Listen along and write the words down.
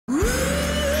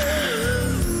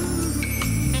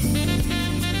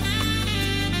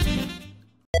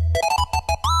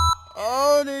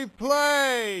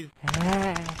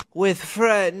with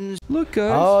friends. Look,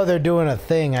 guys. Oh, they're doing a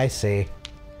thing. I see.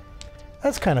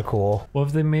 That's kind of cool. What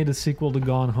if they made a sequel to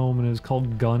Gone Home and it was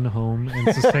called Gun Home? And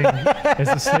it's the same.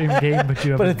 It's the same game, but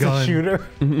you have a gun. But it's a shooter.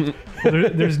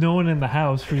 There's no one in the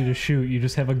house for you to shoot. You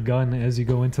just have a gun as you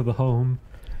go into the home.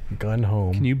 Gun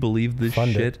Home. Can you believe this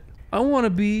shit? I want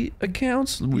to be a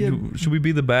counselor. Yeah. Should we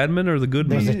be the bad men or the good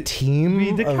men? There's a team.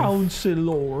 Be the of,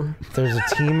 counselor. There's a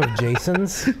team of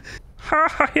Jasons. Ha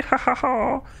ha ha ha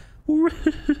ha.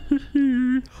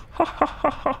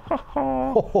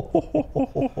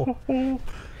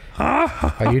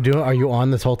 Are you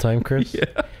on this whole time, Chris? Yeah.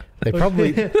 They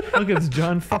probably. Look, it's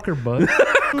John Fuckerbutt.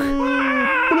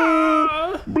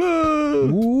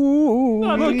 Ooh,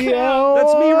 Look, yeah.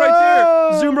 That's me right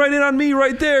there. Zoom right in on me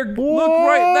right there. Look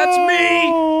right, that's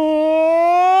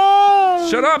me.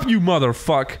 Shut up, you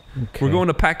motherfuck. Okay. We're going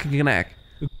to Pakistan.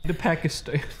 To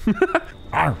Pakistan.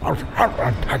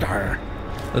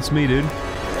 That's me, dude.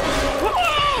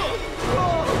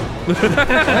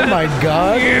 Oh my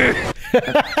god.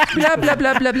 Blah blah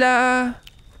blah blah blah.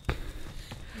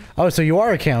 Oh, so you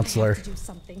are a counselor.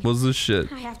 What's this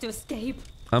shit? I have to escape.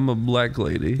 I'm a black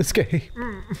lady. Escape.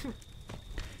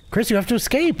 Chris, you have to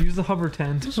escape. Use the hover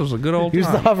tent. This was a good old Use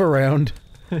time. the hover round.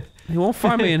 You won't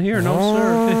find me in here, no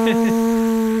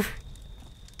sir.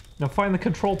 Now find the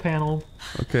control panel.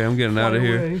 Okay, I'm getting out of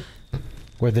here. Away.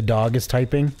 Where the dog is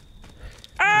typing.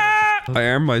 I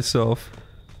arm myself.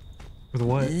 With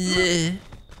what?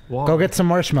 Wow. Go get some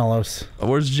marshmallows.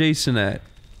 Where's Jason at?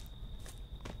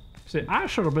 See, I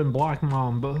should have been Black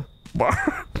Mamba.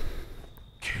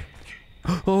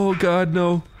 Oh god,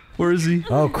 no. Where is he?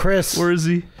 Oh, Chris. Where is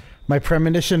he? My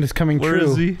premonition is coming Where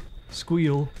true. is he?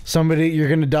 Squeal. Somebody, you're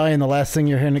gonna die, and the last thing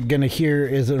you're gonna hear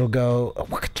is it'll go.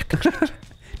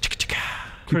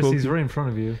 Chris, he's right in front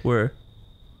of you. Where?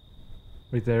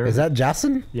 Right there. Is that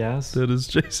Jason? Yes. That is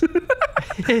Jason.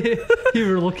 You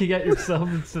were looking at yourself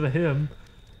instead of him.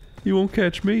 You won't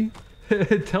catch me.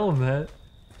 Tell him that.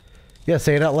 Yeah,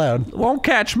 say it out loud. Won't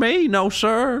catch me, no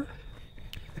sir.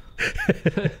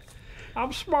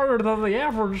 I'm smarter than the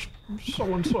average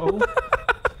so-and-so.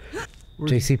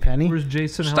 JC Penney? Where's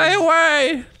Jason? Stay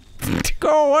away!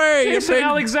 Go away, Jason you big,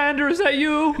 Alexander, is that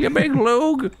you? you big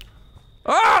lug.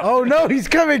 Ah! Oh no, he's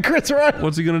coming, Chris, run!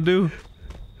 What's he gonna do?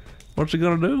 What's he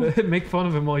gonna do? Make fun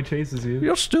of him while he chases you.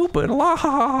 You're stupid. La ha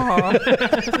ha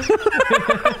ha.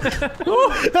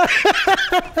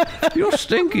 You're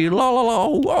stinky. La la la.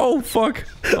 Oh fuck.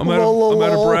 I'm out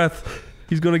of breath.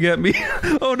 He's gonna get me.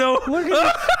 Oh no. Look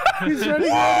at he's running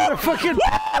out of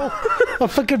a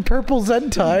fucking purple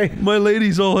Zentai. My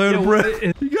lady's all out of breath.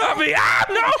 It- You got me. Ah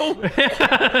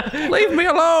no. Leave me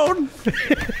alone.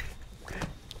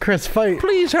 Chris, fight.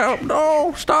 Please help.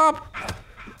 No. Stop.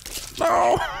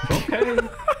 No. Okay.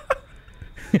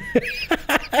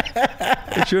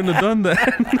 I shouldn't have done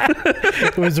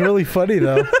that. It was really funny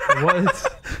though.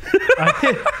 What?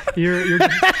 Your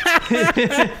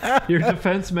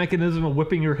defense mechanism of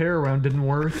whipping your hair around didn't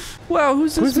work. Wow,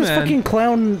 who's this Who's this man? fucking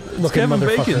clown-looking Kevin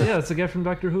motherfucker? Bacon. Yeah, it's the guy from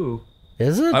Doctor Who.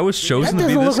 Is it? I was chosen That to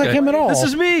be doesn't this look guy. like him at all. This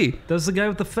is me. That's the guy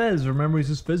with the fez. Remember, he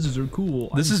says fezzes are cool.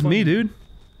 This I'm is me, funny. dude.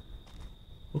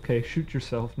 Okay, shoot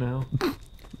yourself now.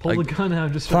 Pull the gun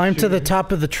out. Just Climb start to the shooting.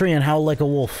 top of the tree and howl like a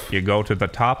wolf. You go to the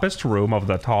toppest room of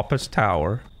the toppest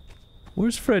tower.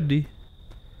 Where's Freddy?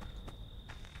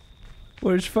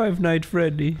 Where's Five Night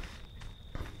Freddy?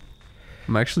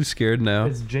 I'm actually scared now.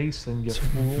 It's Jason. You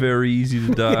fool. Very easy to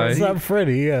It's die. not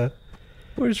Freddy, yeah.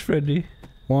 Where's Freddy?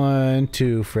 1,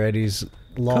 2, Freddy's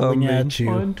lolling Coming. at you.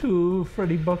 1, 2,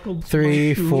 Freddy buckled. 3,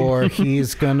 my shoe. 4,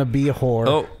 he's gonna be a whore.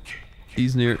 Oh,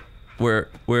 he's near. Where?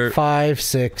 5,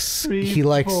 6, 3, he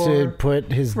likes 4, to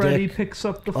put his Freddy dick picks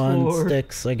up the on floor.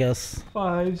 sticks, I guess.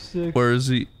 5, 6. Where is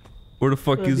he? Where the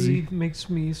fuck is he? Freddy makes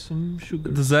me some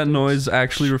sugar. Does that sticks. noise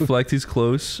actually reflect he's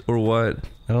close or what?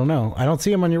 I don't know. I don't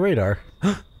see him on your radar.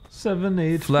 7,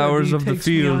 8. Flowers Freddy of the takes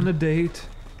me field. on a date.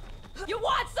 You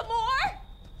want some more?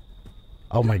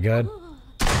 Oh my god.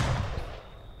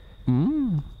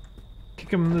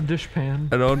 Kick him in the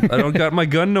dishpan. I don't got my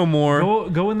gun no more.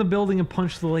 Go in the building and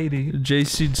punch the lady.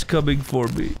 JC's coming for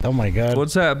me. Oh my god.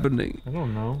 What's happening? I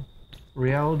don't know.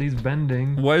 Reality's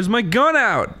bending. Why is my gun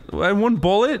out? I had one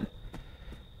bullet?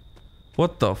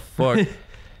 What the fuck?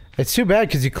 It's too bad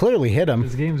because you clearly hit him.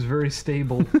 This game's very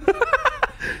stable.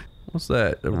 What's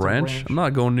that? A That's a wrench? wrench. I'm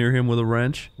not going near him with a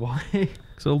wrench. Why?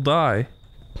 Because he'll die.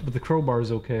 But the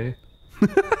crowbar's okay.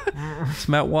 It's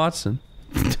Matt Watson.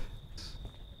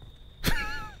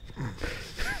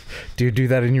 Do you do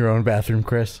that in your own bathroom,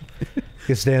 Chris?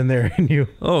 You stand there and you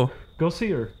Oh. Go see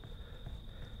her.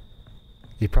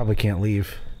 probably can't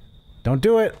leave. Don't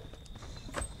do it.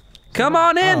 Come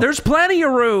on in. There's plenty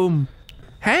of room.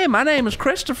 Hey, my name is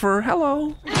Christopher.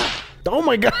 Hello. Oh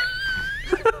my god.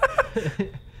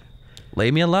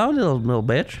 Leave me alone, little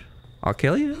bitch. I'll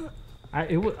kill you.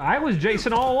 I was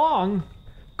Jason all along.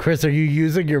 Chris, are you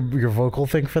using your vocal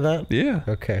thing for that? Yeah.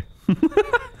 Okay.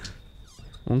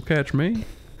 Won't catch me.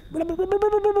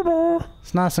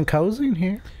 It's nice and cozy in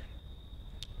here.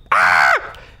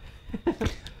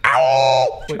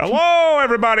 Ow! Hello,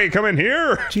 everybody. Come in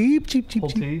here. Cheep, cheep, cheep,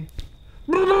 Hold cheep.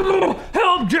 T.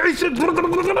 Help, Jason!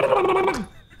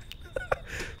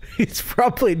 He's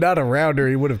probably not around or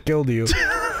he would have killed you.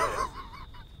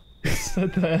 He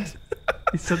said that.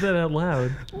 He said that out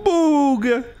loud.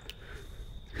 Boog.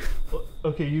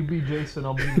 Okay, you be Jason.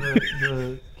 I'll be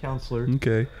the counselor.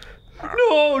 Okay.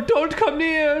 No, don't come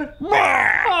near!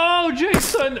 Oh,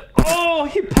 Jason! Oh,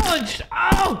 he punched!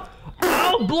 Ow!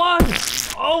 Oh, blood!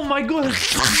 Oh my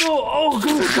goodness! No! Oh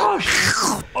good gosh!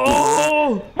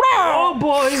 Oh! Oh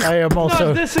boy! I am also.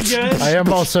 Not this again! I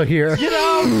am also here. Get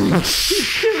out!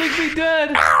 He's killing me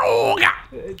dead!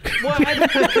 What?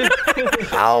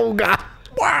 Oh god.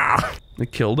 Wow. They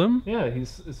killed him? Yeah,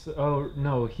 oh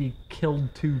no, he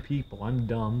killed 2 people. I'm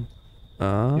dumb.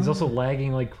 He's also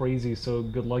lagging like crazy, so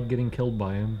good luck getting killed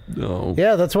by him. No.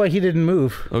 Yeah, that's why he didn't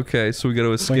move Okay, so we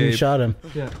gotta escape. when you shot him.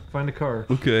 Yeah, find a car.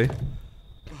 Okay.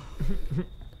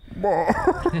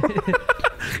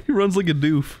 He runs like a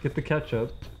doof. Get the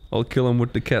ketchup. I'll kill him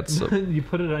with the catsup. You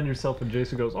put it on yourself, and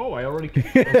Jason goes, "Oh, I already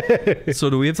killed." So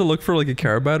do we have to look for like a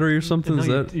car battery or something? No, Is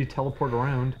that you teleport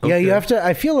around. Yeah, you Okay. have to.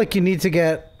 I feel like you need to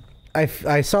get.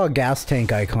 I saw a gas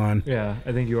tank icon. Yeah,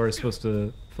 I think you are supposed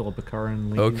to fill up the car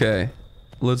and leave. okay?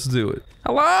 Let's do it.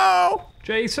 Hello!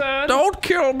 Jason! Don't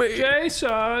kill me!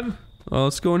 Jason! Oh,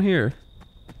 let's go in here.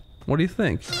 What do you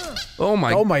think? Oh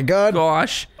my! Oh my god.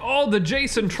 gosh! Oh, the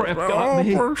Jason trap got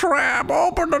me. Open trap!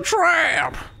 Open the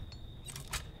trap!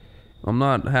 I'm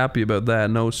not happy about that.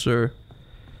 No, sir.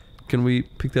 Can we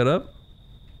pick that up?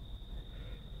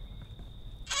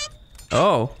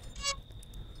 Oh.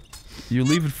 You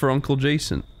leave it for Uncle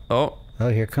Jason. Oh, Oh,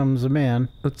 here comes a man.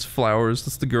 that's Flowers.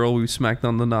 That's the girl we smacked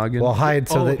on the noggin. Well, hide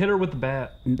so Oh, that hit her with the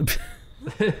bat.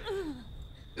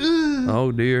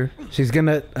 Oh dear. she's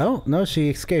gonna. Oh no, she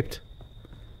escaped.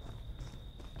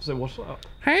 So what's up?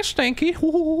 Hey, Stinky.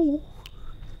 Ooh.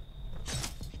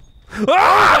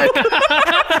 Ah!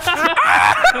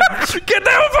 Get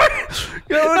down!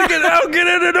 Get out! Get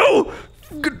in! No!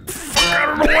 Get the fuck out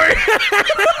of the way!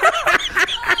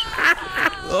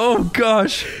 Oh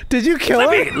gosh! Did you kill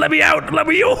her? Let me out! Let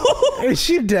me out! Is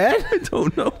she dead? I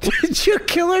don't know. Did you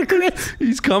kill her, Chris?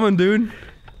 He's coming, dude.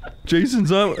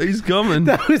 Jason's up. He's coming.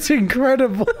 That was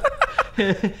incredible.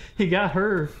 He got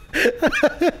her.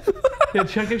 Yeah,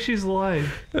 check if she's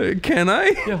alive. Can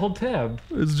I? Yeah, hold tab.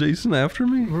 Is Jason after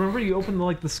me? Remember, you opened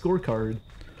like the scorecard.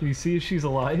 Can you see if she's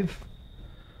alive?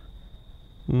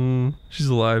 She's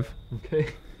alive.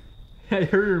 Okay. I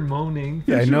heard her moaning.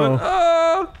 Yeah, I She know. went,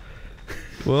 "Ah!"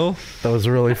 Well, That was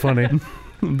really funny.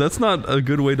 that's not a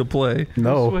good way to play.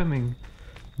 No. Swimming.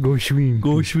 Go swim.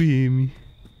 Go swim.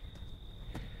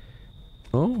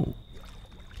 Oh.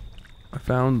 I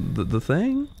found the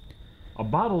thing? A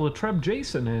bottle to trap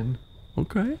Jason in.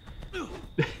 Okay.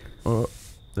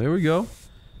 There we go.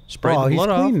 Spray Oh, the he's blood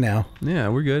off. clean now. Yeah,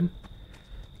 we're good.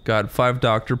 Got 5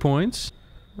 doctor points.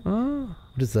 What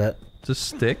is that? It's a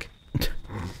stick.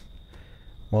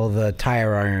 Well, the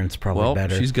tire iron's probably Well,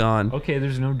 better. she's gone. Okay,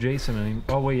 there's no Jason anymore.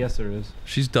 Oh, wait, yes, there is.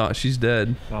 She's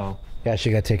dead. Oh, Yeah,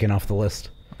 she got taken off the list.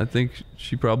 I think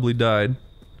she probably died.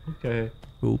 okay.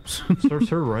 Oops. Serves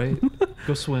her right.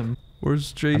 Go swim.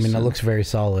 Where's I Jason? mean, it looks very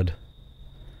solid.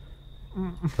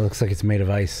 It looks like it's made of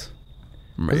ice.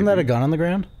 Maybe. Isn't that a gun on the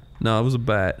ground? No, it was a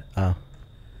bat. Oh.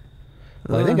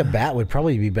 Well, I think a bat would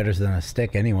probably be better than a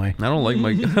stick anyway. I don't like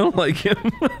I don't like him.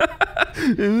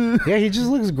 Yeah, he just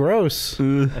looks gross.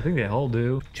 I think they all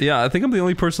do. Yeah, I think I'm the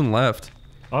only person left.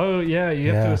 Oh, yeah, you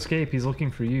have to Yeah. escape. He's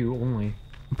looking for you only.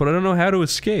 But I don't know how to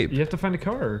escape. You have to find a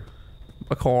car.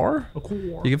 A car? A car.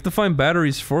 You have to find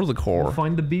batteries for the car.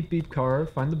 Find the beep beep car.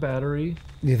 Find the battery.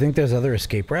 Do you think there's other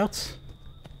escape routes?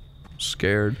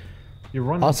 Scared. You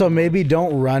run. Also, maybe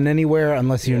don't run anywhere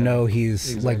unless you Yeah, know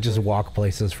he's like just walk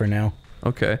places for now.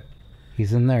 Okay.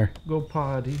 He's in there. Go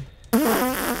potty.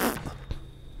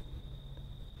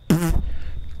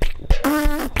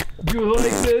 Do you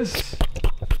like this?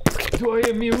 Do I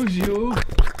amuse you?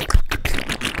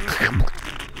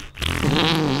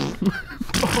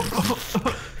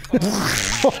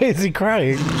 Why is he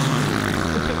crying?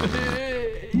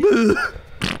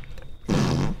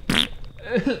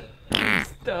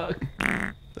 Stuck.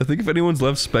 I think if anyone's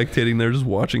left spectating, they're just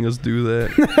watching us do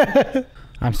that.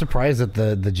 I'm surprised that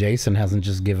the Jason hasn't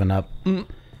just given up. Oh,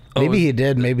 Maybe he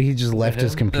did. Maybe he just left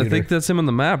his computer. I think that's him on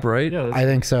the map, right? Yeah, I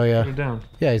think so, put yeah. it down.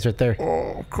 Yeah, he's right there.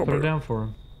 Oh, come Put it on. down for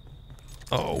him.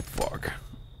 Oh, fuck.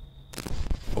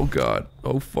 Oh, God.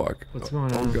 Oh, fuck. What's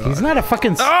going on? Oh, God. He's not a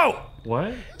fucking... Oh!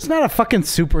 What? He's not a fucking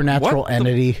supernatural What the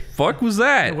entity. Fuck was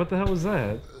that? What the hell was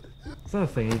that? It's not a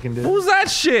thing you can do. What was that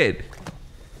shit?